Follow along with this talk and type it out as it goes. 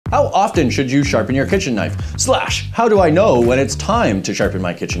How often should you sharpen your kitchen knife? / how do I know when it's time to sharpen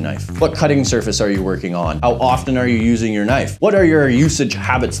my kitchen knife? What cutting surface are you working on? How often are you using your knife? What are your usage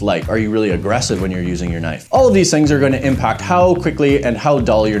habits like? Are you really aggressive when you're using your knife? All of these things are going to impact how quickly and how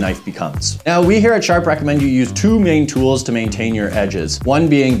dull your knife becomes. Now, we here at Sharp recommend you use two main tools to maintain your edges. One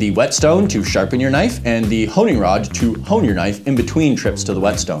being the whetstone to sharpen your knife and the honing rod to hone your knife in between trips to the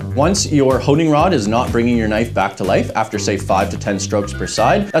whetstone. Once your honing rod is not bringing your knife back to life after say 5 to 10 strokes per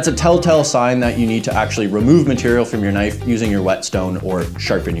side, that's a telltale sign that you need to actually remove material from your knife using your whetstone or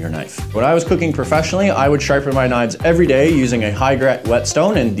sharpen your knife. When I was cooking professionally, I would sharpen my knives every day using a high grit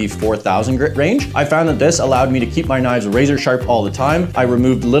whetstone in the 4000 grit range. I found that this allowed me to keep my knives razor sharp all the time. I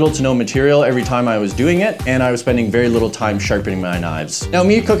removed little to no material every time I was doing it, and I was spending very little time sharpening my knives. Now,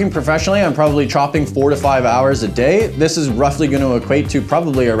 me cooking professionally, I'm probably chopping 4 to 5 hours a day. This is roughly going to equate to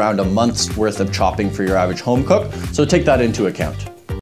probably around a month's worth of chopping for your average home cook, so take that into account.